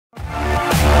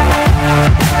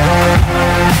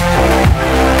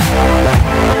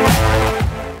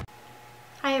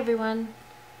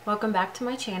Welcome back to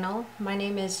my channel. My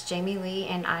name is Jaime Lee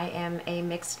and I am a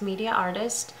mixed media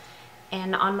artist,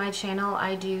 and on my channel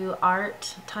I do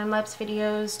art, time-lapse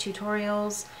videos,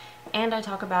 tutorials, and I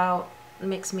talk about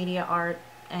mixed media art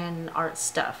and art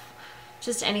stuff.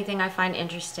 Just anything I find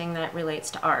interesting that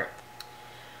relates to art.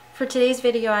 For today's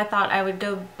video I thought I would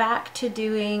go back to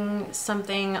doing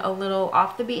something a little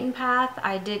off the beaten path.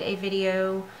 I did a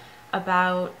video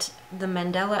about the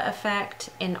Mandela effect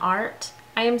in art.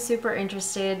 I am super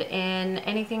interested in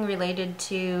anything related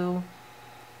to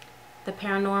the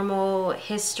paranormal,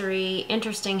 history,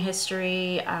 interesting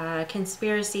history,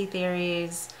 conspiracy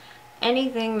theories,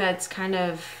 anything that's kind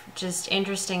of just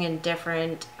interesting and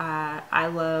different. I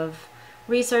love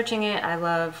researching it, I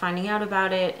love finding out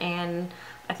about it, and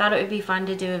I thought it would be fun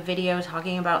to do a video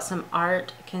talking about some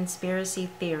art conspiracy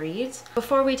theories.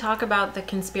 Before we talk about the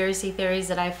conspiracy theories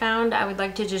that I found, I would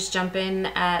like to just jump in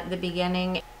at the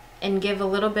beginning and give a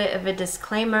little bit of a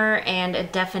disclaimer and a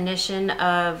definition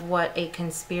of what a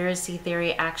conspiracy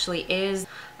theory actually is.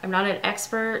 I'm not an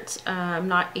expert. I'm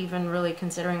not even really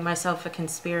considering myself a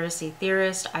conspiracy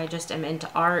theorist. I just am into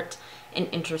art and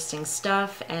interesting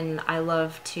stuff, and I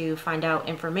love to find out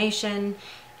information,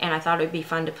 and I thought it would be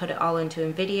fun to put it all into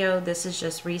a video. This is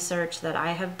just research that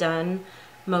I have done,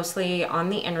 mostly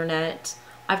on the internet.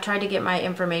 I've tried to get my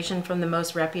information from the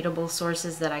most reputable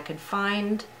sources that I could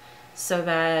find, so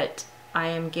that I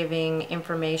am giving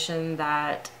information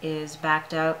that is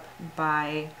backed up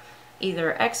by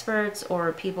either experts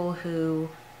or people who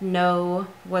know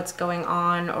what's going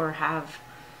on or have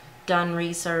done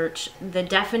research. The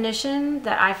definition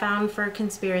that I found for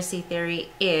conspiracy theory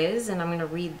is, and I'm going to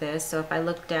read this, so if I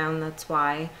look down, that's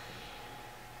why: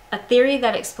 a theory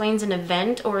that explains an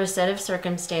event or a set of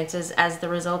circumstances as the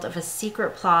result of a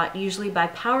secret plot, usually by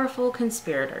powerful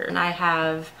conspirators. And I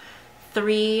have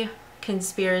 3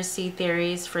 conspiracy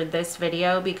theories for this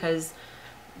video because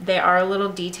they are a little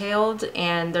detailed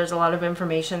and there's a lot of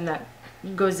information that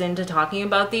goes into talking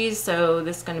about these, so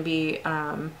this is going to be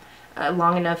a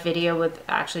long enough video with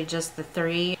actually just the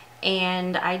 3.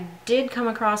 And I did come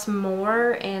across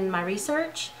more in my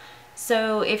research,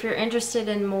 so if you're interested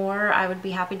in more, I would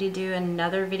be happy to do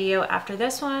another video after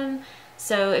this one.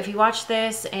 So if you watch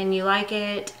this and you like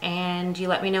it and you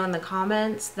let me know in the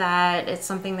comments that it's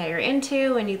something that you're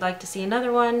into and you'd like to see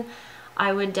another one,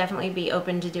 I would definitely be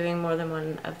open to doing more than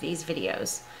one of these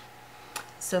videos.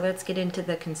 So let's get into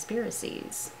the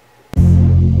conspiracies.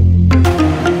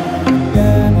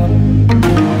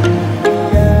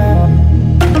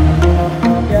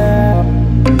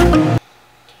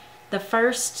 The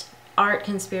first art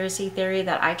conspiracy theory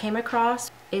that I came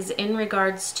across is in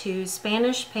regards to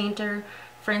Spanish painter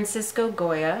Francisco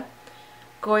Goya.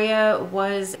 Goya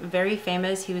was very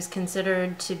famous. He was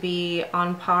considered to be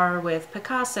on par with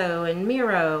Picasso and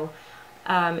Miro.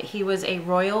 He was a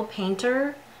royal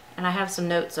painter, and I have some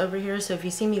notes over here, so if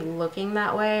you see me looking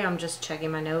that way, I'm just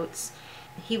checking my notes.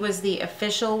 He was the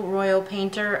official royal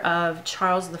painter of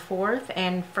Charles IV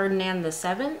and Ferdinand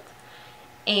VII.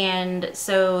 And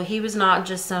so he was not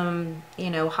just some,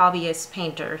 hobbyist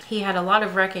painter. He had a lot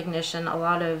of recognition, a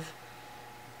lot of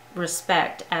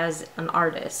respect as an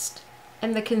artist.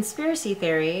 And the conspiracy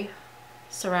theory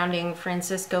surrounding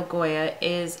Francisco Goya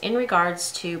is in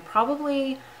regards to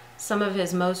probably some of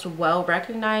his most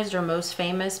well-recognized or most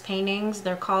famous paintings.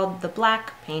 They're called the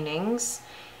Black Paintings.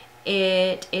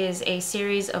 It is a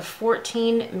series of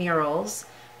 14 murals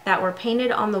that were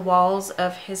painted on the walls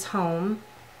of his home.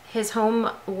 His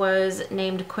home was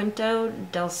named Quinto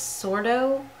del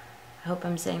Sordo. I hope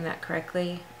I'm saying that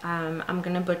correctly. I'm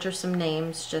going to butcher some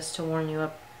names just to warn you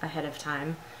up ahead of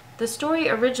time. The story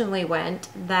originally went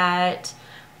that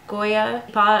Goya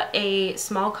bought a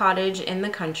small cottage in the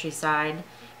countryside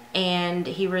and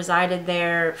he resided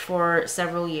there for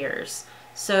several years.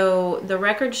 So the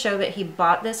records show that he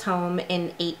bought this home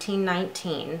in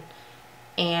 1819.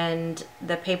 And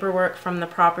the paperwork from the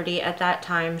property at that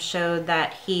time showed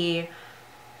that he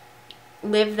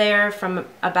lived there from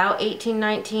about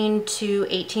 1819 to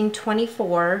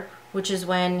 1824, which is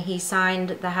when he signed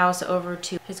the house over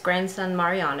to his grandson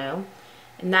Mariano.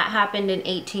 And that happened in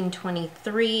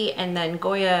 1823, and then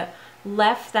Goya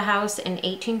left the house in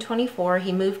 1824.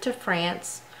 He moved to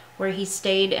France, where he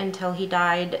stayed until he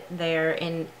died there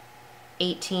in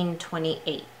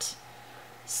 1828.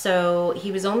 So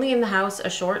he was only in the house a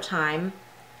short time,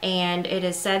 and it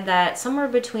is said that somewhere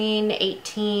between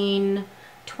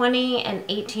 1820 and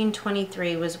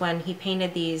 1823 was when he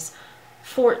painted these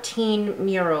 14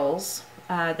 murals.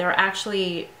 There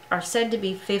actually are said to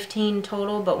be 15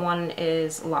 total, but one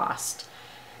is lost.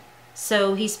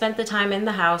 So he spent the time in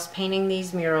the house painting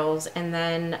these murals, and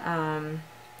then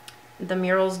the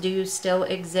murals do still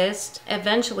exist.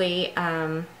 Eventually,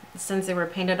 since they were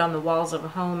painted on the walls of a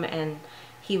home and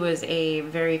he was a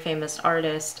very famous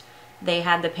artist, they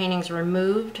had the paintings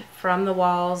removed from the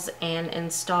walls and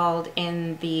installed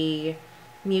in the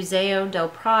Museo del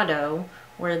Prado,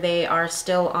 where they are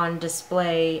still on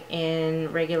display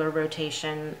in regular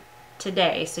rotation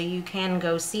today. So you can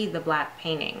go see the black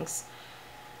paintings.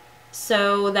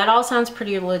 So that all sounds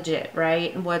pretty legit,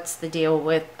 right? What's the deal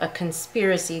with a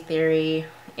conspiracy theory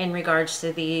in regards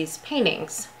to these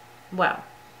paintings? Well,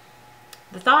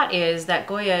 the thought is that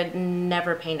Goya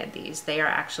never painted these. They are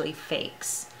actually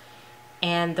fakes.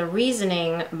 And the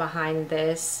reasoning behind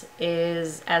this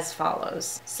is as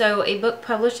follows. So a book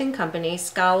publishing company,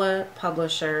 Scala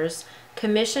Publishers,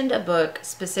 commissioned a book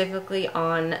specifically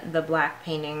on the black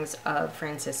paintings of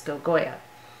Francisco Goya.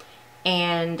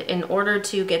 And in order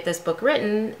to get this book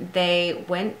written, they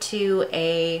went to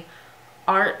a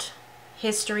art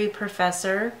history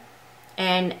professor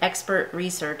and expert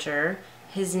researcher.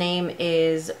 His name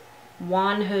is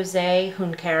Juan Jose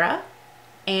Junquera,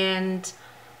 and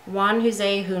Juan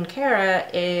Jose Junquera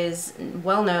is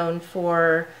well known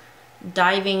for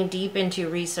diving deep into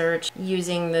research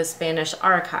using the Spanish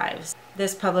archives.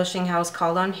 This publishing house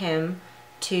called on him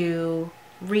to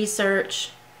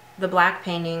research the black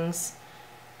paintings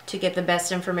to get the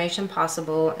best information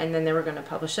possible, and then they were going to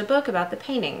publish a book about the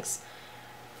paintings.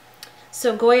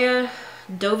 So Goya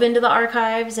dove into the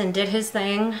archives and did his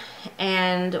thing,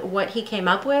 and what he came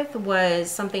up with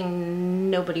was something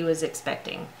nobody was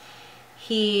expecting.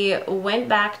 He went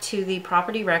back to the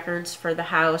property records for the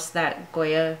house that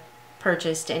Goya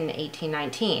purchased in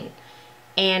 1819,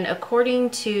 and according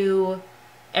to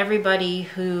everybody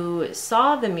who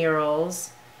saw the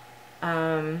murals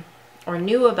or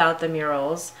knew about the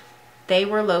murals, they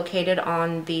were located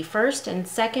on the first and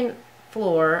second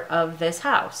floor of this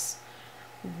house.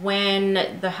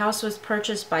 When the house was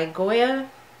purchased by Goya,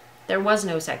 there was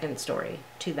no second story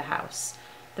to the house.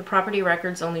 The property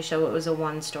records only show it was a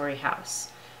one-story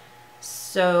house.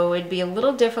 So it'd be a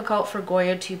little difficult for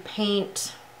Goya to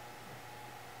paint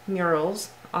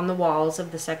murals on the walls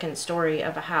of the second story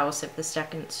of a house if the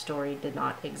second story did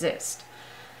not exist.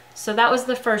 So that was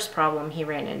the first problem he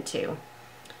ran into.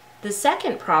 The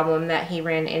second problem that he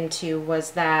ran into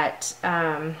was that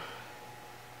a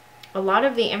lot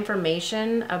of the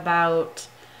information about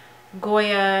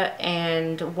Goya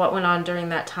and what went on during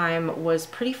that time was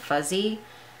pretty fuzzy.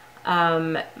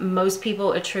 Most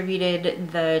people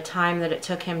attributed the time that it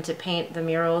took him to paint the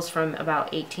murals from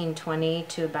about 1820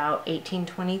 to about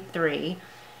 1823.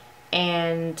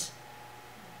 And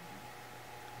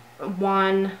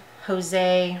Juan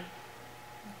Jose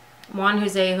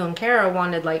Junquera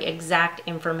wanted like exact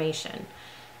information.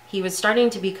 He was starting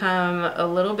to become a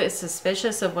little bit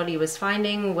suspicious of what he was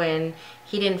finding when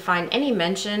he didn't find any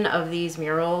mention of these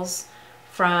murals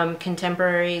from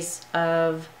contemporaries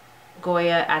of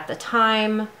Goya at the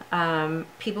time.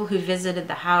 People who visited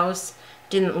the house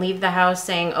didn't leave the house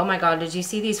saying, "Oh my God, did you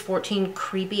see these 14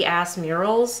 creepy ass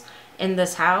murals in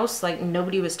this house?" Like,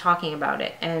 nobody was talking about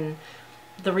it. And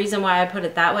the reason why I put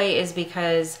it that way is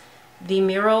because the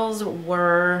murals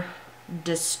were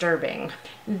disturbing.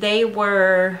 They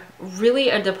were really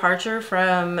a departure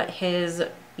from his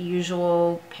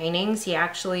usual paintings. He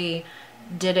actually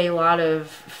did a lot of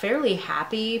fairly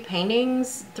happy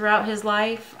paintings throughout his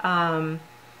life,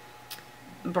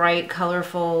 bright,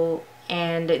 colorful,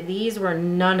 and these were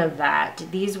none of that.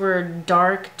 These were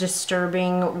dark,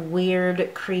 disturbing,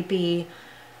 weird, creepy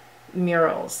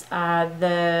murals.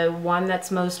 The one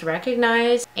that's most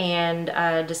recognized, and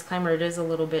disclaimer, it is a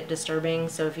little bit disturbing,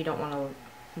 so if you don't want to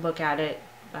look at it,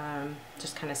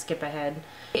 just kind of skip ahead,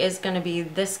 is going to be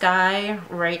this guy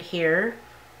right here,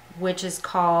 which is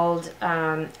called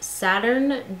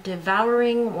Saturn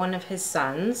Devouring One of His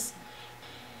Sons.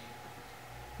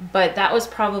 But that was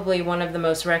probably one of the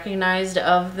most recognized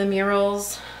of the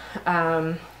murals,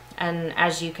 and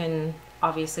as you can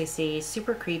obviously see,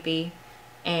 super creepy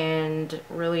and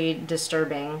really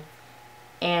disturbing,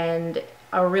 and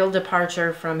a real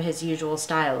departure from his usual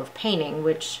style of painting,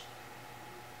 which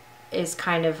is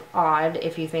kind of odd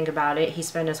if you think about it. He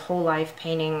spent his whole life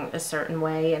painting a certain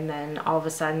way, and then all of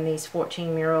a sudden these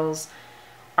 14 murals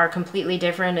are completely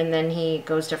different, and then he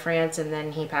goes to France and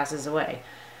then he passes away.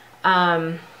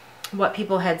 What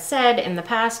people had said in the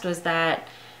past was that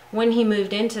when he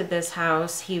moved into this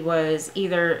house, he was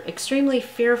either extremely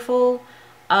fearful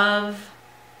of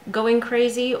going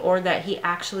crazy or that he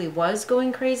actually was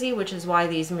going crazy, which is why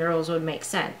these murals would make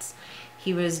sense.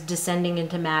 He was descending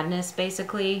into madness,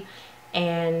 basically,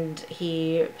 and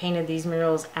he painted these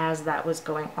murals as that was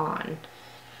going on.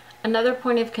 Another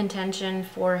point of contention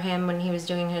for him when he was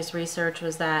doing his research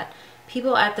was that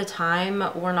people at the time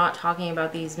were not talking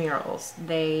about these murals.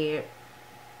 They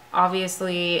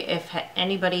obviously, if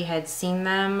anybody had seen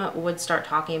them, would start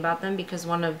talking about them, because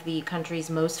one of the country's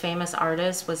most famous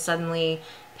artists was suddenly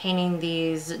painting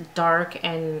these dark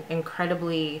and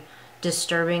incredibly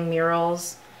disturbing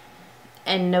murals,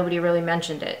 and nobody really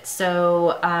mentioned it.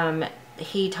 So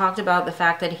he talked about the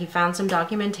fact that he found some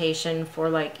documentation for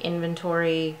like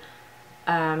inventory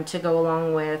to go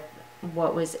along with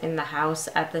what was in the house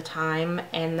at the time,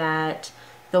 and that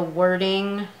the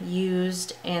wording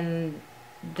used in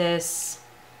this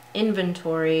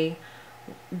inventory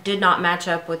did not match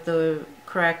up with the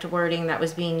correct wording that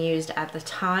was being used at the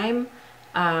time.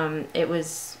 It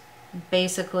was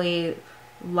basically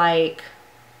like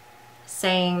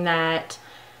saying that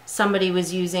somebody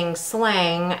was using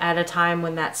slang at a time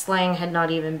when that slang had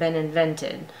not even been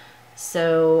invented.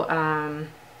 So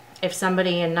if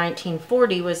somebody in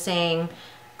 1940 was saying,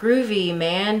 "Groovy,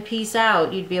 man, peace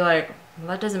out," you'd be like, well,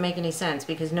 that doesn't make any sense,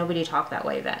 because nobody talked that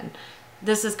way then.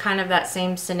 This is kind of that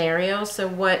same scenario. So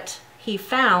what he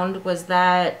found was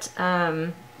that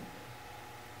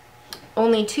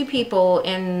only 2 people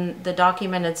in the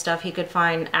documented stuff he could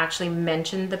find actually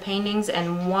mentioned the paintings,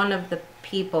 and one of the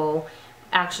people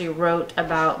actually wrote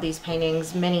about these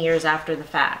paintings many years after the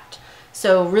fact.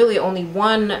 So really only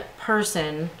one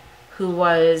person who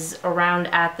was around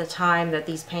at the time that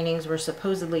these paintings were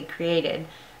supposedly created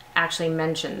actually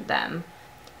mentioned them.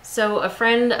 So a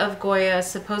friend of Goya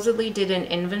supposedly did an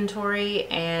inventory,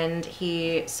 and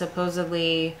he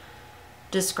supposedly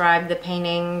described the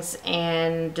paintings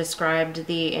and described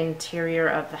the interior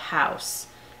of the house.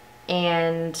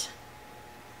 And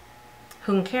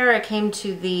Junquera came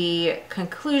to the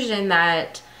conclusion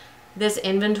that this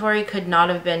inventory could not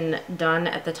have been done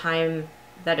at the time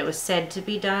that it was said to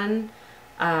be done,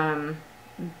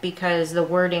 because the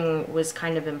wording was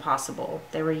kind of impossible.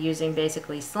 They were using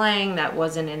basically slang that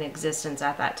wasn't in existence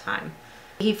at that time.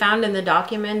 He found in the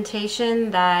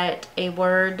documentation that a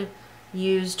word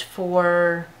used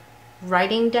for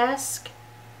writing desk,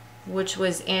 which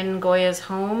was in Goya's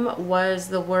home, was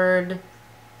the word,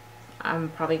 I'm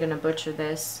probably going to butcher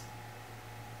this,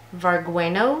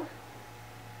 vargueno.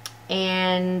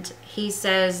 And he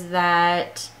says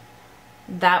that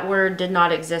that word did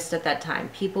not exist at that time.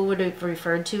 People would have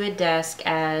referred to a desk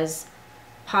as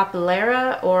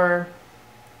papelera or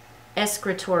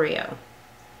escritorio.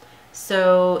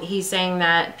 So he's saying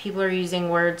that people are using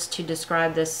words to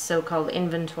describe this so-called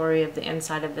inventory of the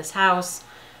inside of this house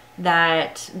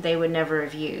that they would never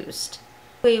have used.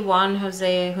 Juan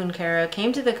Jose Junquera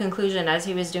came to the conclusion, as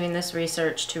he was doing this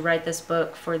research to write this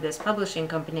book for this publishing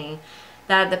company,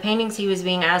 that the paintings he was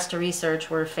being asked to research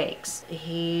were fakes.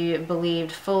 He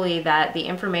believed fully that the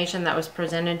information that was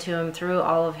presented to him through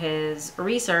all of his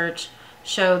research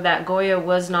showed that Goya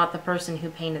was not the person who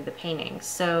painted the paintings.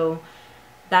 So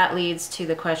that leads to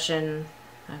the question,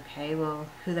 okay, well,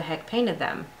 who the heck painted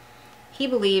them? He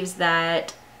believes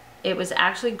that it was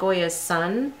actually Goya's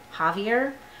son,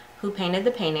 Javier, who painted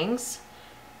the paintings.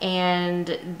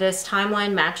 And this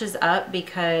timeline matches up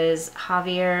because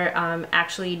Javier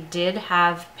actually did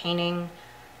have painting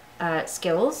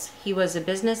skills. He was a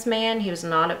businessman. He was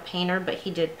not a painter, but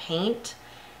he did paint.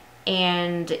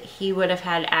 And he would have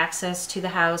had access to the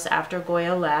house after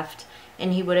Goya left,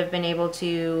 and he would have been able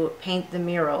to paint the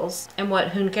murals. And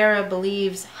what Junquera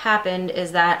believes happened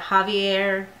is that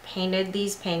Javier painted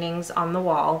these paintings on the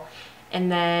wall, and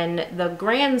then the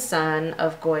grandson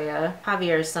of Goya,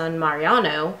 Javier's son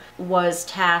Mariano, was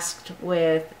tasked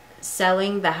with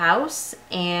selling the house,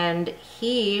 and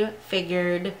he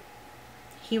figured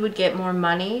he would get more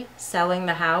money selling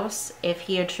the house if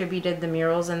he attributed the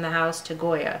murals in the house to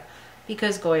Goya,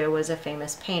 because Goya was a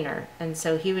famous painter, and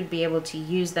so he would be able to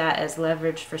use that as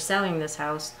leverage for selling this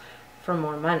house for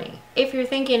more money. If you're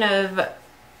thinking of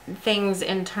things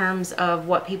in terms of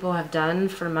what people have done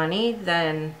for money,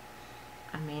 then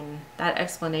I mean, that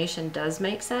explanation does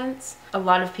make sense. A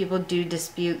lot of people do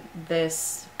dispute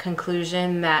this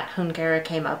conclusion that Junquera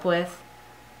came up with.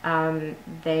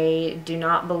 They do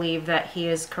not believe that he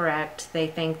is correct. They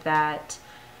think that,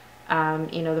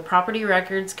 you know, the property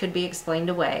records could be explained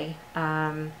away.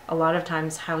 A lot of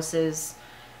times houses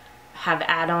have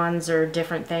add-ons or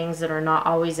different things that are not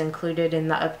always included in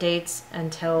the updates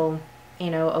until, you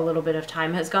know, a little bit of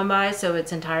time has gone by. So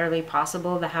it's entirely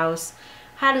possible the house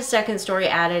had a second story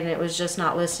added and it was just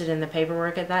not listed in the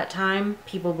paperwork at that time.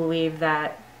 People believe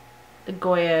that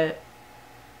Goya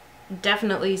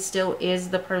definitely still is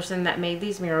the person that made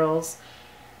these murals,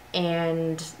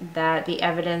 and that the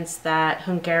evidence that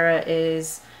Junquera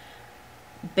is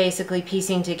basically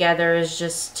piecing together is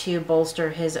just to bolster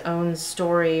his own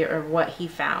story or what he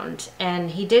found.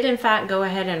 And he did in fact go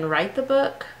ahead and write the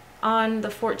book on the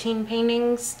 14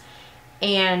 paintings.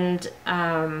 And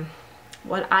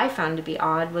what I found to be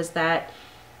odd was that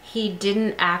he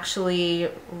didn't actually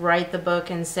write the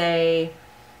book and say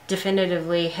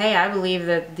definitively, hey, I believe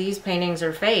that these paintings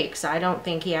are fakes. I don't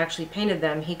think he actually painted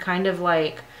them. He kind of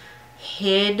like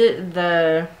hid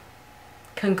the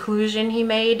conclusion he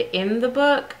made in the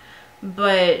book,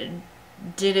 but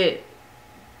did it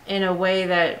in a way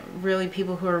that really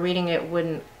people who are reading it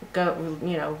wouldn't go,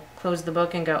 you know, close the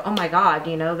book and go, oh my God,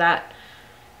 you know, that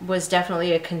was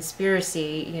definitely a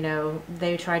conspiracy. You know,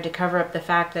 they tried to cover up the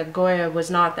fact that Goya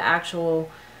was not the actual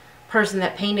person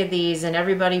that painted these, and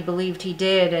everybody believed he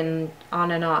did, and on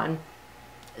and on.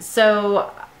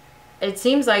 So it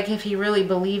seems like if he really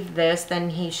believed this, then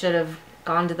he should have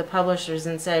gone to the publishers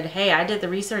and said, hey, I did the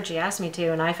research he asked me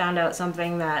to, and I found out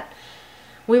something that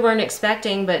we weren't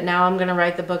expecting, but now I'm going to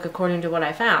write the book according to what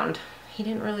I found. He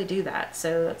didn't really do that,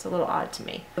 so that's a little odd to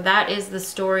me. That is the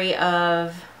story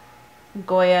of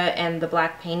Goya and the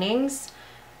black paintings.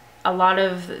 A lot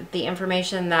of the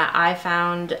information that I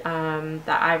found,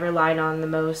 that I relied on the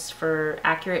most for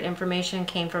accurate information,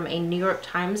 came from a New York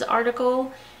Times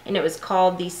article, and it was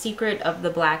called The Secret of the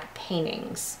Black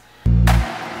Paintings.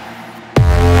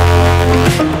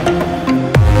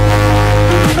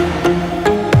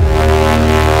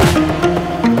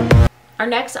 Our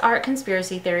next art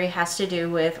conspiracy theory has to do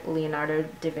with Leonardo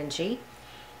da Vinci.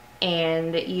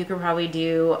 And you could probably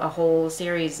do a whole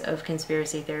series of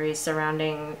conspiracy theories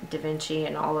surrounding Da Vinci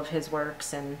and all of his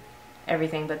works and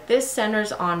everything. But this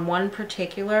centers on one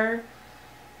particular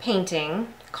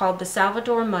painting called the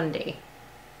Salvator Mundi.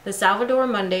 The Salvator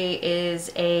Mundi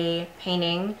is a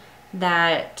painting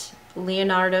that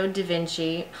Leonardo da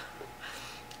Vinci,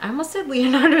 I almost said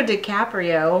Leonardo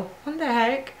DiCaprio, what the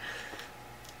heck?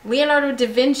 Leonardo da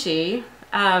Vinci,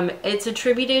 it's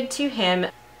attributed to him.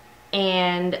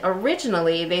 And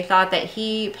originally they thought that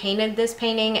he painted this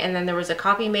painting, and then there was a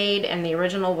copy made and the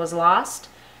original was lost.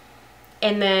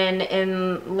 And then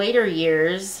in later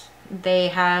years they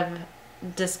have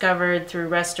discovered through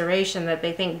restoration that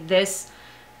they think this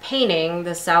painting,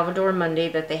 the Salvator Mundi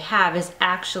that they have, is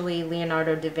actually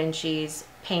Leonardo da Vinci's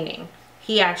painting.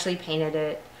 He actually painted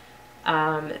it.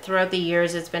 Throughout the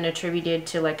years it's been attributed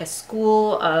to like a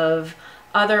school of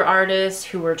other artists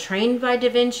who were trained by Da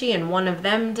Vinci, and one of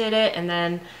them did it, and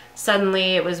then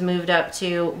suddenly it was moved up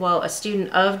to, well, a student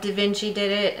of Da Vinci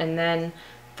did it, and then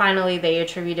finally they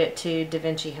attribute it to Da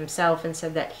Vinci himself and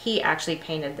said that he actually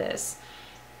painted this.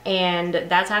 And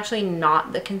that's actually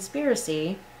not the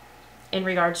conspiracy in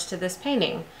regards to this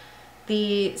painting.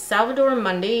 The Salvator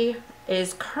Mundi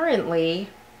is currently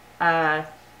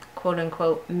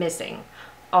quote-unquote missing.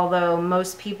 Although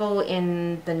most people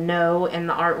in the know, in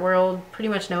the art world, pretty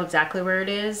much know exactly where it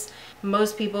is.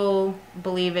 Most people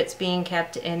believe it's being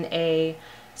kept in a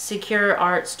secure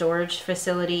art storage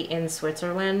facility in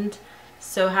Switzerland.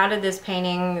 So how did this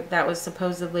painting that was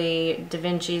supposedly Da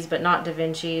Vinci's but not Da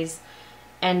Vinci's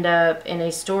end up in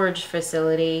a storage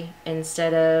facility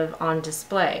instead of on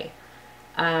display?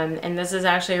 And this is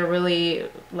actually a really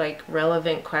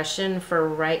relevant question for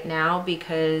right now,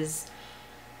 because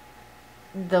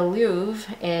the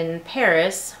Louvre in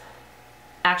Paris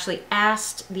actually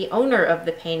asked the owner of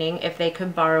the painting if they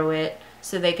could borrow it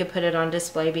so they could put it on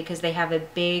display, because they have a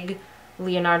big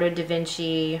Leonardo da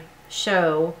Vinci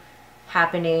show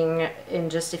happening in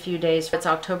just a few days. It's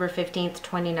October 15th,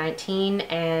 2019,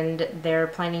 and they're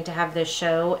planning to have this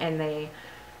show, and they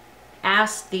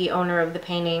asked the owner of the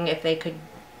painting if they could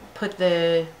put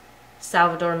the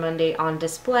Salvator Mundi on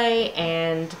display,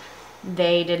 and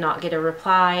they did not get a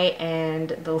reply, and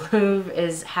the Louvre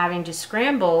is having to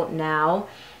scramble now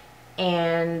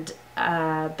and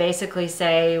basically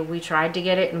say, we tried to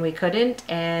get it and we couldn't,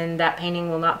 and that painting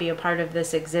will not be a part of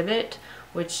this exhibit,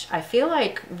 which I feel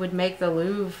like would make the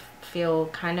Louvre feel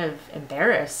kind of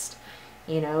embarrassed.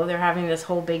 You know, they're having this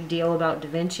whole big deal about Da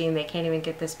Vinci and they can't even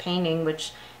get this painting,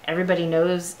 which everybody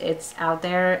knows it's out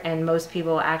there, and most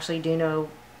people actually do know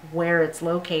where it's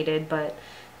located, but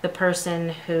the person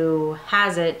who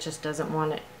has it just doesn't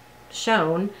want it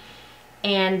shown.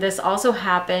 And this also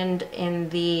happened in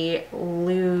the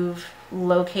Louvre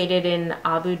located in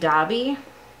Abu Dhabi.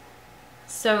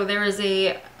 So there is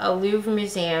a Louvre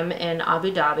museum in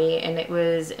Abu Dhabi, and it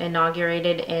was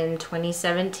inaugurated in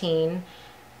 2017.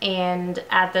 And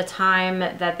at the time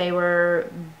that they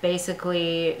were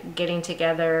basically getting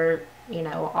together, you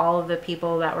know, all of the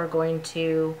people that were going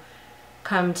to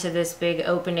come to this big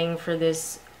opening for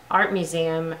this art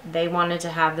museum, they wanted to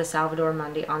have the Salvator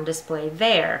Mundi on display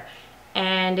there.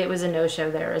 and it was a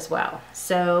no-show there as well.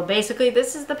 So basically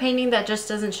this is the painting that just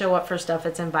doesn't show up for stuff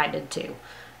it's invited to,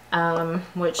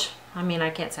 which, I mean, I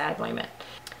can't say I blame it.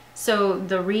 So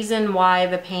the reason why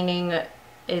the painting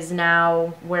is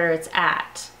now where it's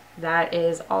at, that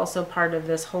is also part of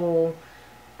this whole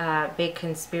big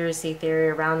conspiracy theory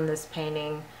around this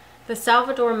painting. The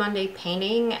Salvator Mundi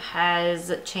painting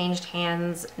has changed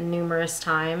hands numerous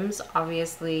times,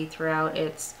 obviously throughout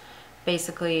its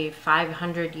basically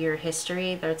 500-year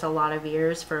history. That's a lot of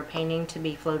years for a painting to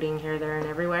be floating here, there, and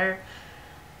everywhere.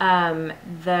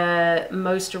 The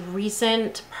most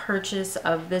recent purchase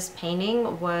of this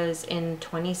painting was in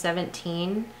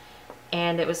 2017,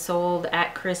 and it was sold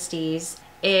at Christie's.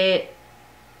 It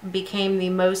became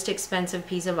the most expensive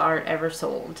piece of art ever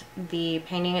sold. The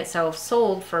painting itself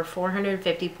sold for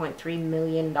 $450.3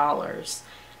 million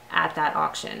at that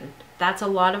auction. That's a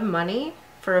lot of money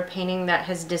for a painting that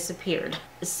has disappeared.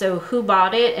 So who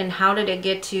bought it and how did it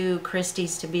get to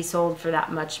Christie's to be sold for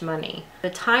that much money? The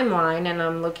timeline, and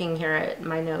I'm looking here at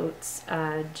my notes,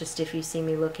 just if you see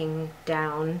me looking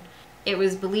down, it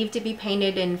was believed to be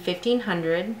painted in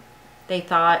 1500. They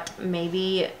thought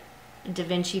maybe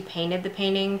Davinci painted the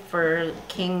painting for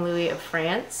King Louis of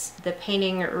France. The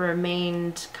painting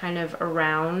remained kind of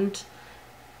around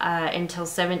until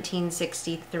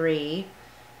 1763,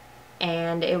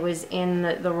 and it was in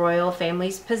the royal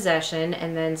family's possession,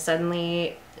 and then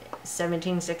suddenly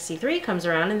 1763 comes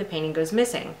around and the painting goes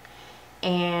missing.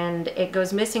 And it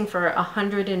goes missing for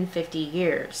 150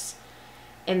 years.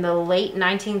 In the late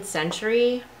 19th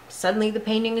century, suddenly the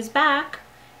painting is back,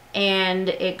 and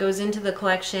it goes into the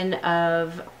collection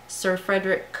of Sir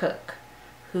Frederick Cook,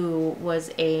 who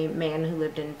was a man who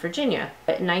lived in Virginia.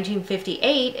 In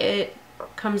 1958, it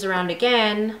comes around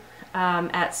again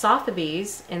at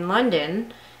Sotheby's in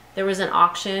London. There was an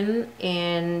auction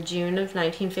in June of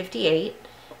 1958,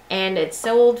 and it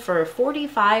sold for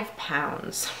 45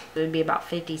 pounds. It would be about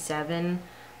 $57.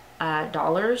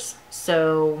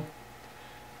 So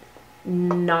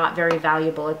not very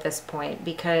valuable at this point,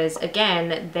 because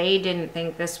again, they didn't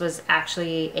think this was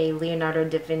actually a Leonardo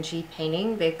da Vinci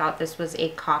painting. They thought this was a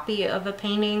copy of a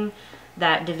painting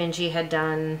that Da Vinci had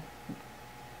done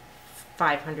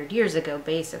 500 years ago,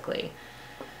 basically.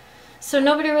 So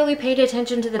nobody really paid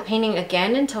attention to the painting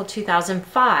again until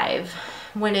 2005,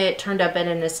 when it turned up at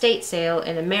an estate sale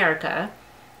in America,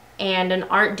 and an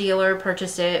art dealer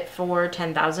purchased it for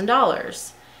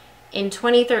 $10,000. In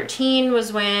 2013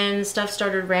 was when stuff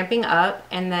started ramping up,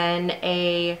 and then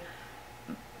a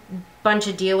bunch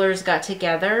of dealers got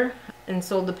together and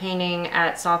sold the painting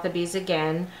at Sotheby's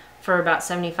again for about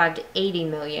 75 to 80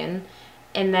 million.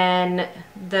 And then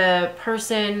the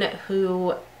person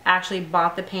who actually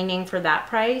bought the painting for that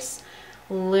price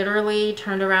literally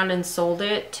turned around and sold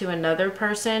it to another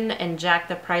person and jacked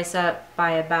the price up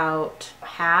by about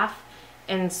half,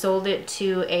 and sold it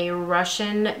to a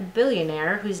Russian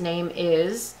billionaire whose name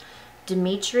is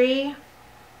Dmitry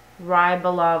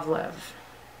Rybolovlev.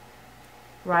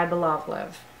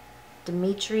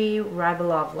 Dmitry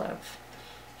Rybolovlev.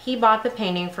 He bought the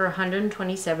painting for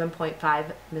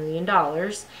 $127.5 million,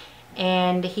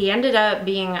 and he ended up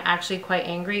being actually quite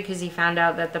angry because he found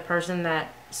out that the person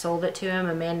that sold it to him,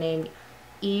 a man named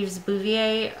Yves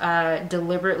Bouvier,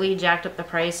 deliberately jacked up the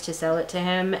price to sell it to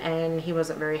him, and he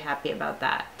wasn't very happy about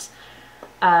that.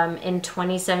 In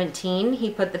 2017, he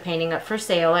put the painting up for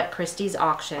sale at Christie's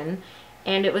auction,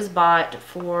 and it was bought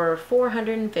for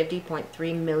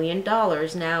 $450.3 million.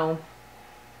 Now,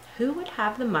 who would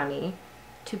have the money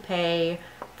to pay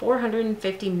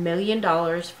 $450 million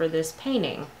for this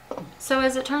painting? So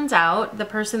as it turns out, the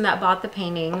person that bought the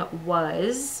painting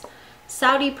was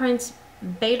Saudi Prince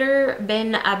Badr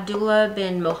bin Abdullah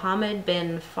bin Mohammed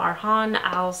bin Farhan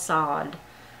Al Saud,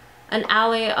 an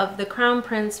ally of the Crown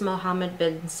Prince Mohammed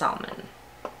bin Salman.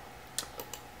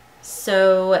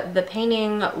 So the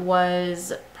painting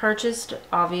was purchased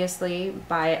obviously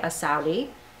by a Saudi,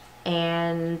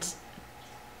 and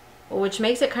which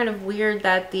makes it kind of weird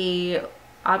that the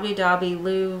Abu Dhabi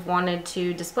Louvre wanted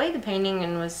to display the painting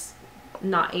and was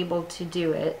not able to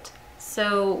do it.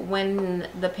 So when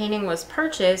the painting was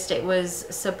purchased, it was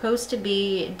supposed to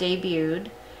be debuted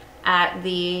at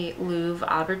the Louvre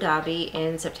Abu Dhabi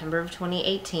in September of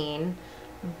 2018,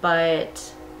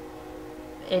 but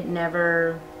it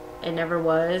never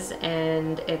was,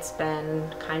 and it's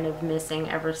been kind of missing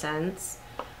ever since,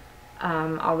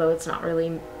 although it's not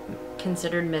really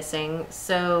considered missing.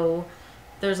 So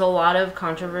there's a lot of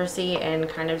controversy and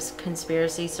kind of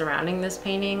conspiracy surrounding this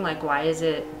painting. Like, why is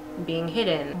it being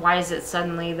hidden? Why is it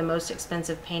suddenly the most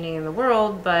expensive painting in the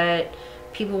world, but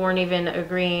people weren't even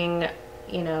agreeing,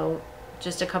 you know,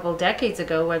 just a couple decades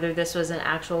ago whether this was an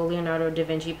actual Leonardo da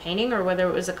Vinci painting or whether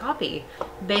it was a copy.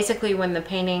 Basically, when the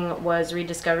painting was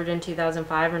rediscovered in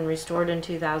 2005 and restored in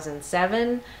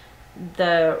 2007,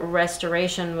 the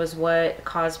restoration was what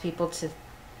caused people to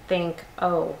think,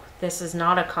 oh, this is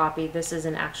not a copy, this is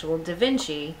an actual Da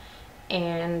Vinci.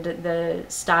 And the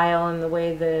style and the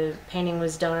way the painting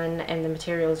was done and the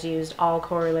materials used all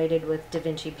correlated with Da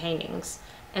Vinci paintings.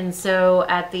 And so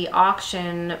at the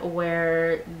auction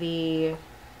where the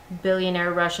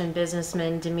billionaire Russian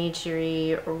businessman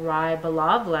Dmitry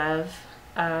Rybolovlev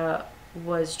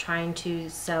was trying to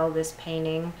sell this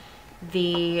painting,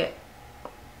 the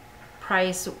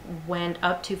price went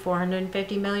up to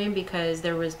 450 million because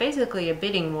there was basically a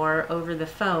bidding war over the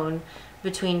phone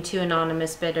between two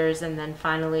anonymous bidders, and then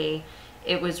finally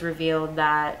it was revealed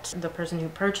that the person who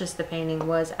purchased the painting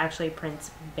was actually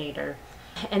Prince Bader.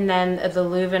 And then the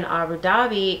Louvre in Abu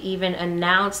Dhabi even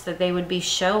announced that they would be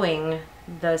showing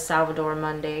the Salvator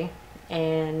Mundi,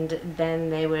 and then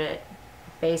they would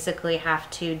basically have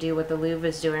to do what the Louvre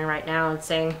is doing right now and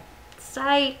saying,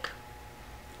 psych,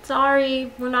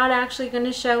 sorry, we're not actually going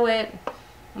to show it.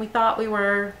 We thought we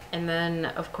were. And then,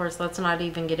 of course, let's not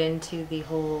even get into the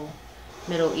whole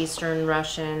Middle Eastern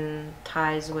Russian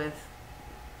ties with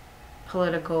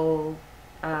political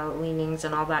leanings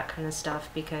and all that kind of stuff,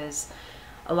 because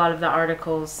a lot of the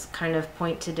articles kind of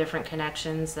point to different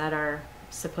connections that are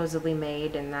supposedly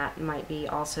made, and that might be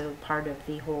also part of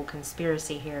the whole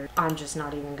conspiracy here. I'm just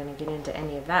not even going to get into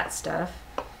any of that stuff.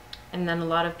 And then a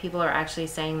lot of people are actually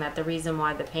saying that the reason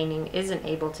why the painting isn't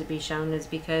able to be shown is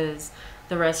because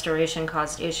the restoration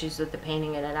caused issues with the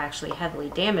painting and it actually heavily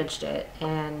damaged it,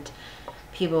 and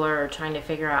people are trying to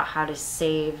figure out how to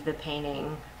save the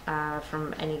painting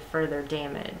from any further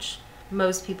damage.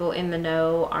 Most people in the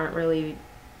know aren't really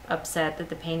upset that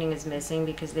the painting is missing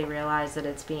because they realize that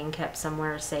it's being kept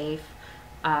somewhere safe.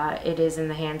 It is in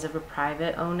the hands of a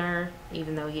private owner,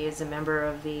 even though he is a member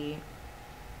of the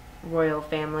royal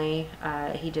family.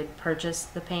 He did purchase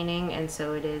the painting, and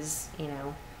so it is, you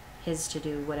know, his to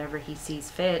do whatever he sees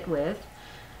fit with.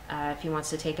 If he wants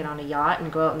to take it on a yacht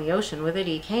and go out in the ocean with it,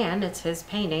 he can. It's his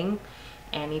painting,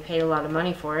 and he paid a lot of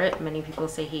money for it. Many people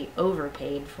say he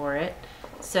overpaid for it.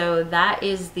 So that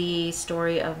is the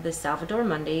story of the Salvator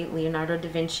Mundi, Leonardo da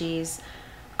Vinci's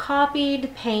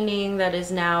copied painting that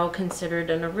is now considered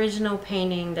an original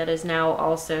painting that is now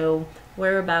also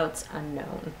whereabouts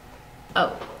unknown.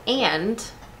 Oh, and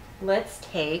let's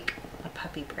take a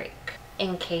puppy break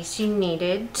in case you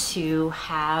needed to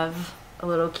have a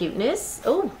little cuteness.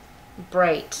 Oh,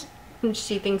 bright.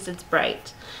 She thinks it's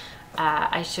bright.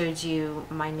 I showed you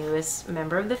my newest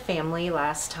member of the family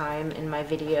last time in my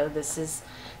video. This is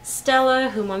Stella,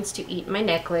 who wants to eat my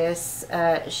necklace.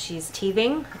 She's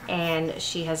teething, and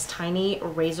she has tiny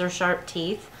razor sharp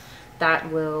teeth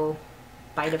that will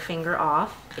bite a finger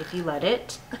off if you let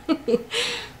it.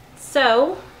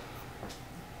 So,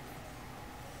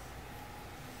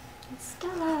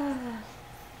 Stella.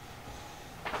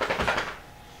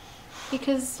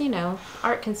 Because, you know,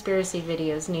 art conspiracy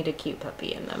videos need a cute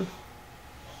puppy in them.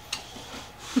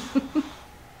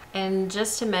 And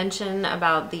just to mention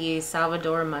about the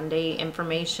Salvator Mundi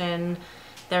information,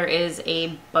 there is a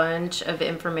bunch of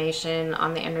information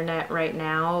on the internet right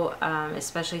now,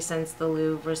 especially since the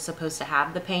Louvre was supposed to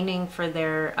have the painting for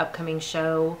their upcoming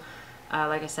show.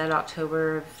 Like I said,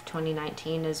 October of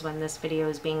 2019 is when this video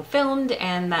is being filmed,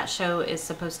 and that show is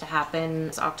supposed to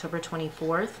happen October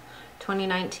 24th,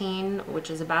 2019, which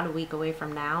is about a week away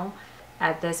from now.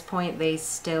 At this point, they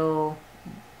still,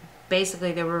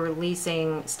 basically they were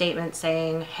releasing statements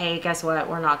saying, hey, guess what,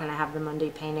 we're not going to have the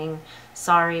Mundi painting.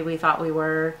 Sorry, we thought we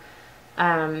were.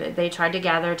 They tried to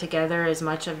gather together as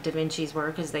much of Da Vinci's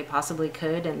work as they possibly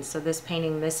could, and so this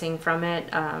painting missing from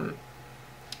it,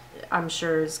 I'm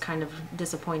sure is kind of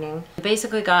disappointing. I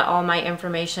basically got all my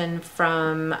information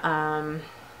from,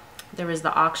 there was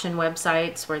the auction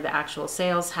websites where the actual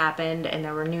sales happened, and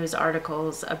there were news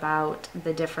articles about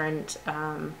the different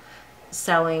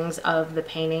sellings of the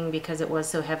painting because it was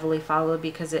so heavily followed,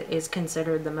 because it is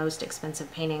considered the most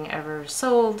expensive painting ever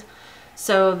sold.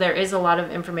 So there is a lot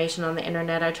of information on the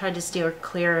internet. I tried to steer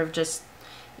clear of just,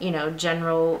 you know,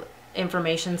 general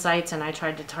information sites, and I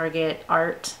tried to target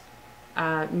art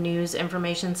news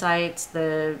information sites,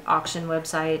 the auction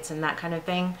websites, and that kind of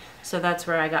thing. So that's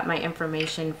where I got my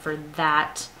information for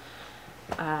that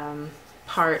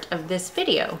part of this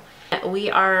video. We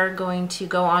are going to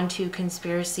go on to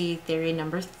conspiracy theory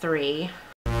number 3.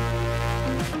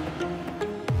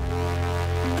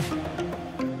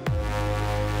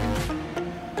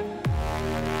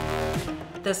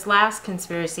 This last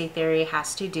conspiracy theory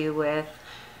has to do with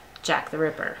Jack the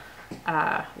Ripper.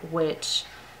 which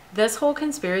this whole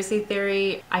conspiracy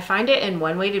theory, I find it in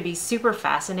one way to be super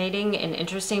fascinating and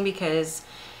interesting because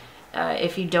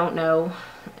if you don't know,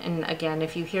 and again,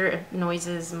 if you hear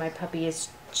noises, my puppy is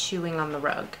chewing on the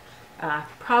rug.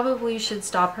 Probably should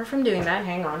stop her from doing that.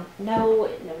 Hang on. No,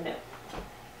 no, no.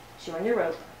 Chew on your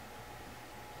rope.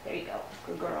 There you go.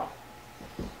 Good girl.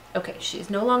 Okay, she's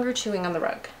no longer chewing on the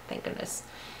rug. Thank goodness.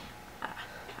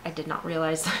 I did not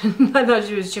realize that. I thought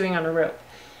she was chewing on a rope.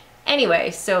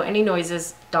 Anyway, so any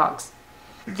noises, dogs.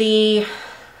 The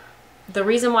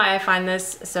reason why I find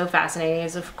this so fascinating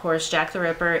is, of course, Jack the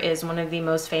Ripper is one of the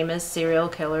most famous serial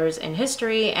killers in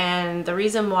history, and the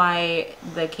reason why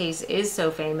the case is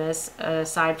so famous,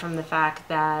 aside from the fact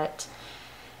that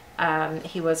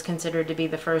he was considered to be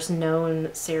the first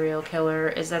known serial killer,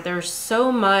 is that there's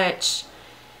so much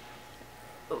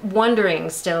wondering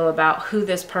still about who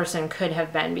this person could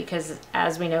have been, because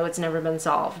as we know, it's never been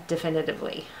solved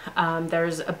definitively.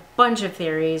 There's a bunch of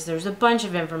theories, there's a bunch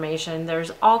of information,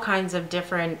 there's all kinds of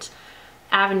different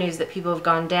avenues that people have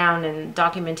gone down, and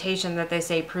documentation that they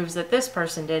say proves that this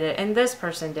person did it and this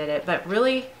person did it, but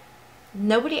really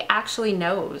nobody actually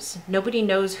knows. Nobody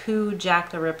knows who Jack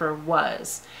the Ripper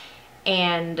was.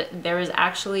 And there is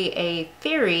actually a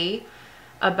theory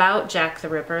about Jack the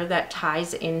Ripper that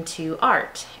ties into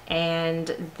art,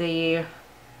 and the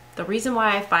reason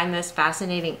why I find this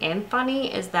fascinating and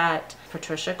funny is that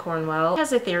Patricia Cornwell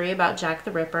has a theory about Jack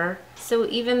the Ripper. So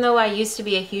even though I used to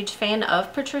be a huge fan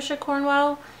of Patricia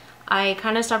Cornwell, I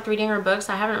kind of stopped reading her books.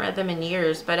 I haven't read them in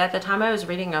years, but at the time I was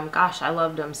reading them, gosh, I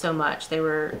loved them so much. They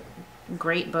were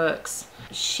great books.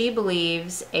 She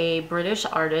believes a British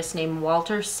artist named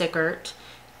Walter Sickert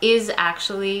is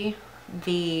actually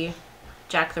the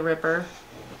Jack the Ripper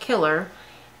killer,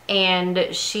 and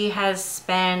she has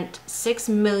spent $6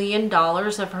 million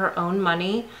of her own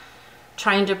money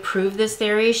trying to prove this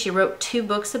theory. She wrote 2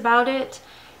 books about it,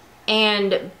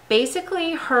 and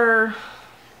basically her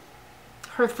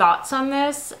thoughts on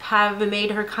this have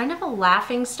made her kind of a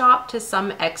laughingstock to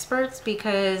some experts,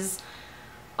 because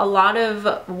a lot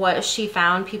of what she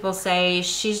found, people say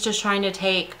she's just trying to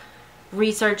take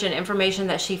research and information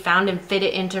that she found and fit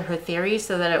it into her theory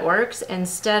so that it works,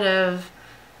 instead of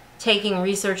taking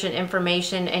research and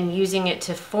information and using it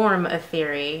to form a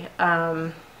theory.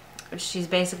 She's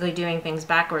basically doing things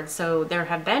backwards. So there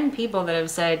have been people that have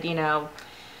said, you know,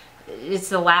 it's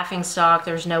the laughing stock,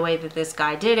 there's no way that this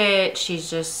guy did it, she's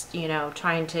just, you know,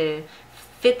 trying to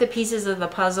fit the pieces of the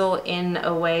puzzle in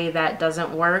a way that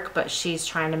doesn't work, but she's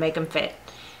trying to make them fit.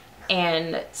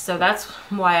 And so that's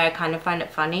why I kind of find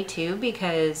it funny too,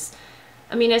 because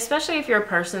I mean, especially if you're a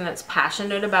person that's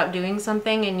passionate about doing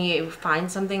something and you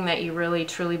find something that you really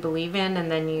truly believe in,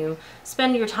 and then you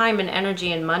spend your time and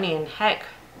energy and money, and heck,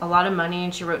 a lot of money,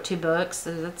 and she wrote 2 books,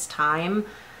 so that's time.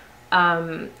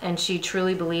 And she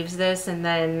truly believes this, and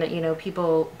then, you know,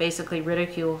 people basically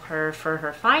ridicule her for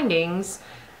her findings.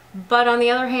 But on the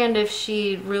other hand, if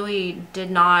she really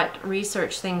did not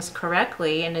research things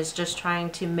correctly and is just trying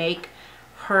to make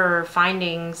her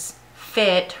findings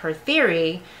fit her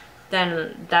theory,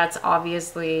 then that's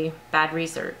obviously bad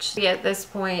research. At this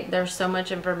point, there's so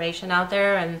much information out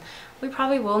there, and we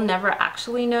probably will never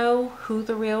actually know who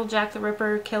the real Jack the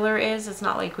Ripper killer is. It's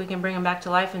not like we can bring him back to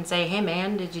life and say, hey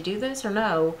man, did you do this or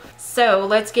no? So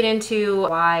let's get into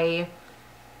why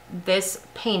this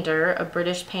painter, a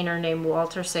British painter named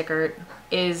Walter Sickert,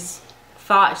 is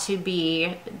thought to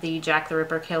be the Jack the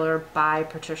Ripper killer by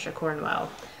Patricia Cornwell.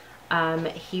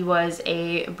 He was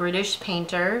a British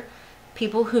painter.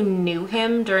 People who knew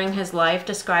him during his life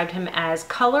described him as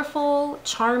colorful,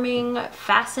 charming,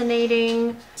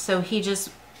 fascinating. So he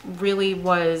just really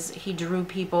was, he drew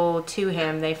people to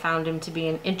him. They found him to be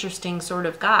an interesting sort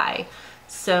of guy.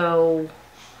 So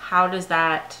how does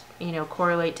that, you know,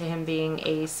 correlate to him being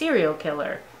a serial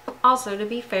killer? Also, to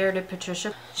be fair to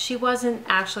Patricia, she wasn't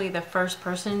actually the first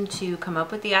person to come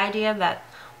up with the idea that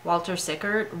Walter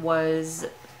Sickert was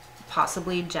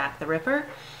possibly Jack the Ripper.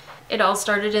 It all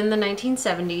started in the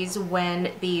 1970s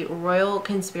when the royal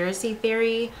conspiracy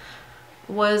theory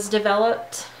was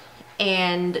developed,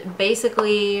 and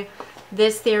basically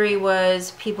this theory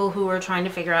was people who were trying to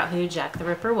figure out who Jack the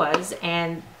Ripper was,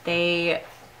 and they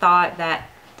thought that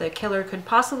the killer could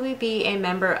possibly be a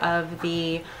member of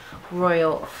the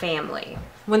royal family.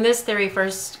 When this theory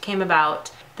first came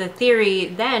about, the theory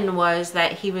then was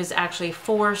that he was actually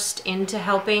forced into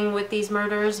helping with these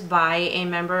murders by a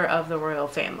member of the royal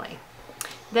family.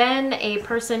 Then a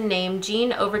person named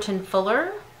Jean Overton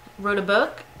Fuller wrote a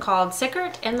book called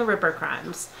Sickert and the Ripper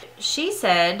Crimes. She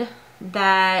said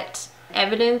that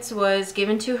evidence was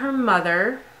given to her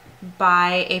mother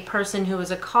by a person who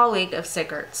was a colleague of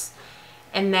Sickert's.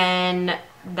 And then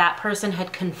that person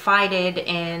had confided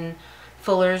in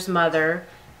Fuller's mother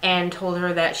and told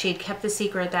her that she had kept the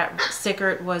secret that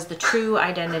Sickert was the true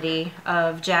identity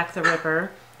of Jack the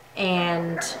Ripper,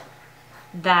 and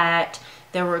that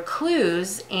there were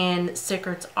clues in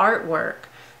Sickert's artwork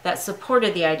that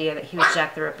supported the idea that he was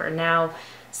Jack the Ripper. Now,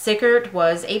 Sickert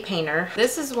was a painter.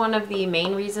 This is one of the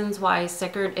main reasons why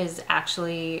Sickert is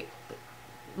actually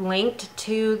linked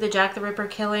to the Jack the Ripper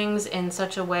killings in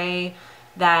such a way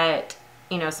that,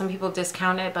 you know, some people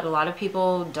discount it, but a lot of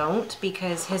people don't,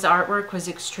 because his artwork was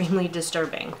extremely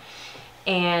disturbing.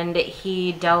 And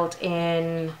he dealt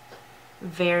in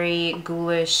very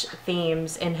ghoulish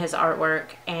themes in his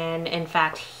artwork. And in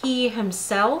fact, he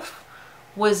himself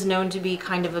was known to be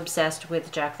kind of obsessed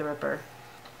with Jack the Ripper.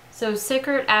 So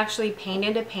Sickert actually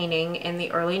painted a painting in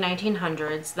the early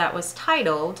 1900s that was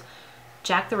titled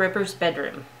Jack the Ripper's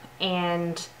Bedroom.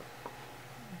 And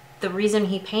the reason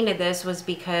he painted this was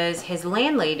because his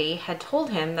landlady had told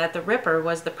him that the Ripper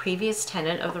was the previous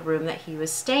tenant of the room that he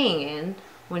was staying in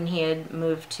when he had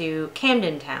moved to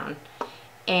Camden Town.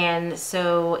 And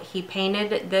so he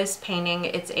painted this painting.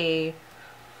 It's a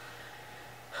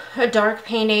dark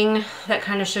painting that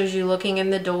kind of shows you looking in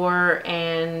the door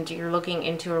and you're looking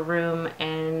into a room,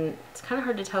 and it's kind of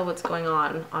hard to tell what's going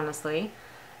on, honestly.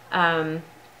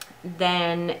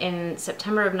 Then in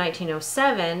September of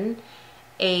 1907,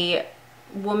 a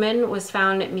woman was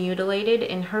found mutilated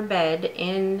in her bed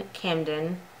in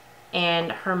Camden,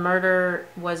 and her murder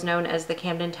was known as the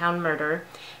Camden Town murder.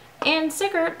 And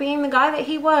Sickert, being the guy that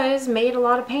he was, made a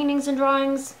lot of paintings and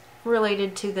drawings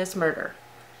related to this murder.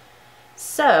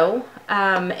 So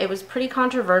it was pretty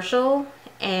controversial,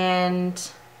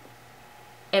 and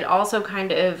it also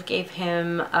kind of gave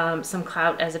him some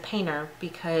clout as a painter,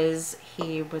 because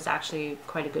he was actually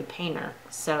quite a good painter.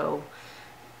 So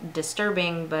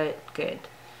disturbing, but good.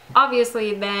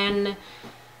 Obviously, then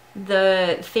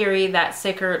the theory that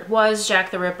Sickert was Jack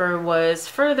the Ripper was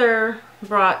further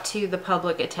brought to the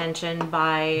public attention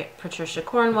by Patricia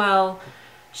Cornwell.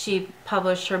 She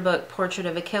published her book Portrait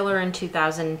of a Killer in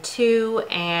 2002,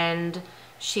 and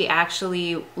she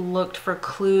actually looked for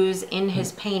clues in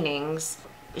his paintings.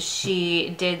 She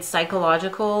did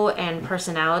psychological and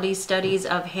personality studies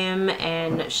of him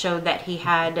and showed that he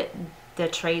had the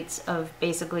traits of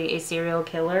basically a serial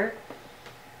killer.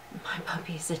 My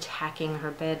puppy's attacking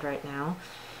her bed right now.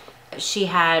 She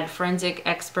had forensic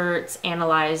experts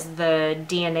analyze the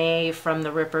DNA from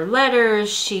the Ripper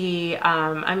letters.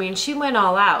 I mean, she went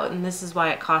all out, and this is why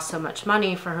it cost so much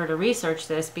money for her to research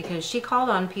this, because she called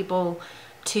on people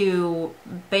to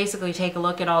basically take a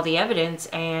look at all the evidence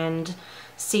and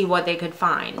see what they could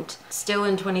find. Still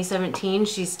in 2017,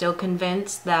 she's still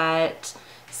convinced that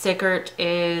Sickert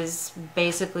is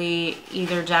basically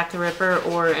either Jack the Ripper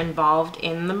or involved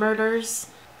in the murders.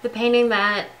 The painting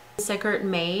that Sickert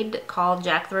made, called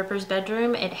Jack the Ripper's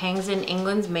Bedroom, it hangs in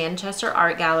England's Manchester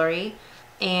Art Gallery,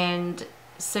 and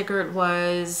Sickert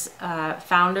was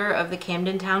founder of the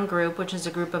Camden Town Group, which is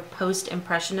a group of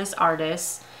post-impressionist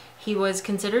artists. He was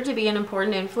considered to be an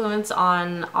important influence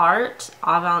on art,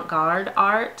 avant-garde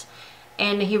art,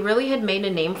 and he really had made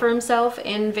a name for himself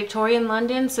in Victorian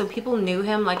London, so people knew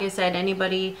him. Like I said,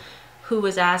 anybody who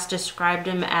was asked described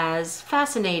him as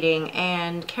fascinating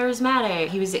and charismatic.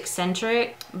 He was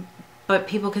eccentric, but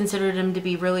people considered him to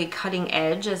be really cutting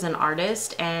edge as an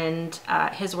artist, and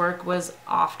his work was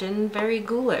often very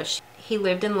ghoulish. He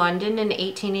lived in London in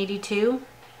 1882.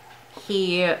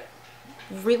 He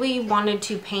really wanted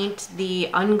to paint the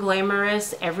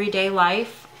unglamorous everyday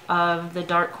life of the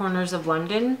dark corners of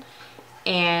London,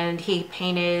 and he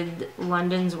painted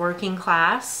London's working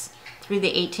class through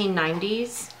the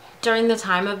 1890s. During the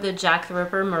time of the Jack the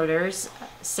Ripper murders,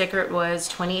 Sickert was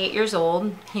 28 years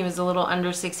old. He was a little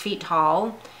under 6 feet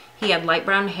tall. He had light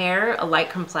brown hair, a light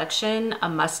complexion, a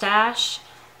mustache,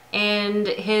 and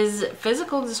his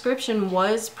physical description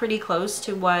was pretty close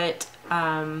to what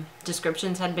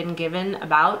descriptions had been given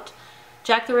about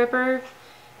Jack the Ripper,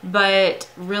 but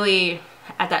really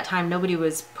at that time nobody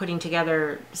was putting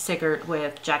together Sickert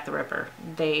with Jack the Ripper.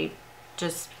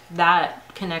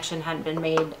 That connection hadn't been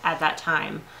made at that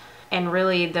time. And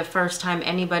really the first time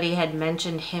anybody had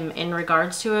mentioned him in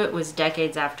regards to it was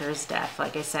decades after his death.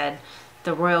 Like I said,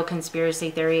 the royal conspiracy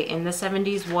theory in the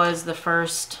 70s was the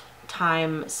first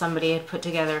time somebody had put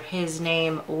together his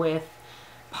name with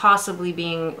possibly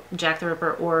being Jack the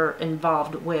Ripper or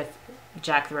involved with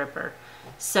Jack the Ripper.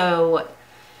 So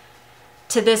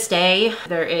to this day,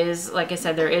 there is, like I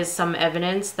said, there is some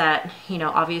evidence that, you know,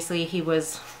 obviously he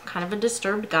was kind of a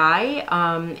disturbed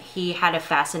guy. He had a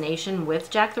fascination with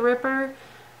Jack the Ripper.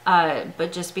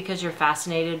 But just because you're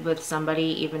fascinated with somebody,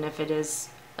 even if it is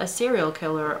a serial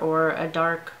killer or a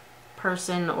dark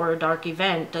person or a dark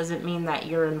event, doesn't mean that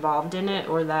you're involved in it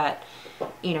or that,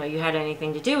 you know, you had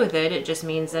anything to do with it. It just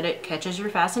means that it catches your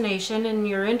fascination and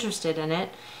you're interested in it.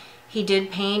 He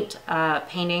did paint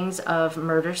paintings of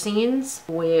murder scenes,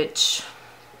 which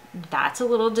that's a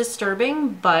little disturbing,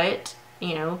 but,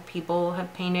 you know, people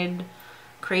have painted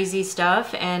crazy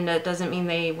stuff, and it doesn't mean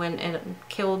they went and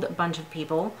killed a bunch of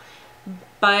people.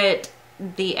 But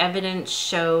the evidence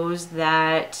shows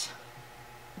that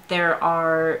there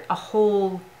are a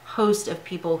whole host of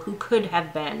people who could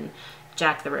have been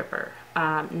Jack the Ripper,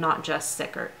 not just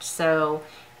Sickert. So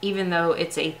even though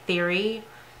it's a theory,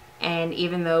 and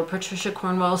even though Patricia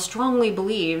Cornwell strongly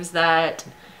believes that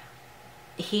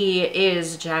he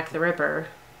is Jack the Ripper,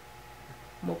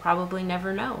 we'll probably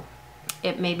never know.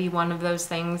 It may be one of those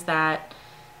things that,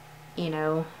 you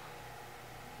know,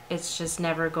 it's just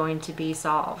never going to be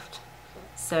solved.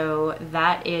 So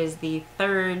that is the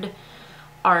third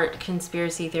art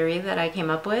conspiracy theory that I came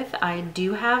up with. I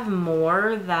do have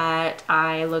more that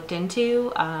I looked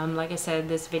into. Like I said,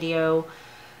 this video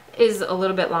is a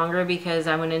little bit longer because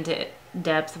I went into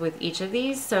depth with each of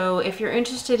these. So if you're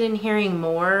interested in hearing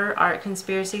more art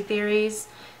conspiracy theories,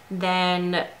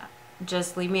 then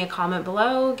just leave me a comment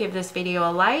below, give this video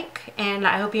a like, and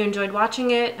I hope you enjoyed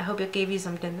watching it. I hope it gave you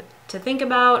something to think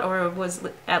about, or was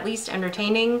at least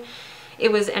entertaining.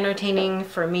 It was entertaining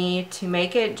for me to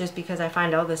make it just because I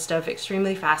find all this stuff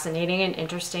extremely fascinating and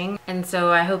interesting. And so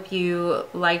I hope you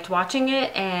liked watching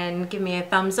it, and give me a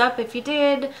thumbs up if you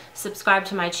did. Subscribe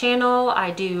to my channel. I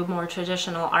do more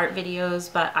traditional art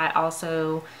videos, but I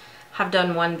also have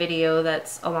done one video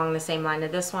that's along the same line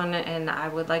of this one, and I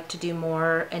would like to do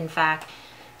more. In fact,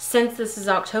 since this is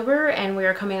October and we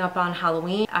are coming up on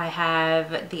Halloween, I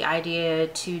have the idea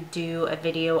to do a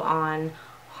video on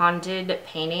haunted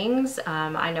paintings.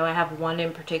 I know I have one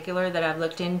in particular that I've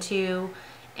looked into,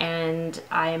 and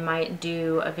I might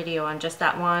do a video on just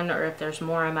that one, or if there's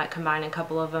more, I might combine a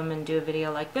couple of them and do a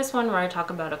video like this one where I talk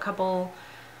about a couple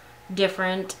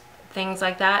different things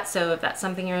like that. So if that's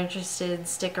something you're interested,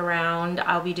 stick around.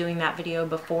 I'll be doing that video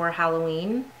before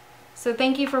Halloween. So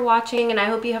thank you for watching, and I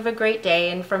hope you have a great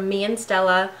day. And from me and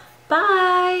Stella,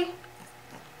 bye!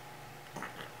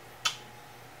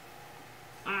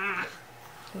 I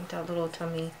think that little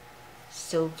tummy,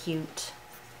 so cute.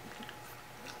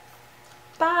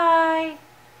 Bye!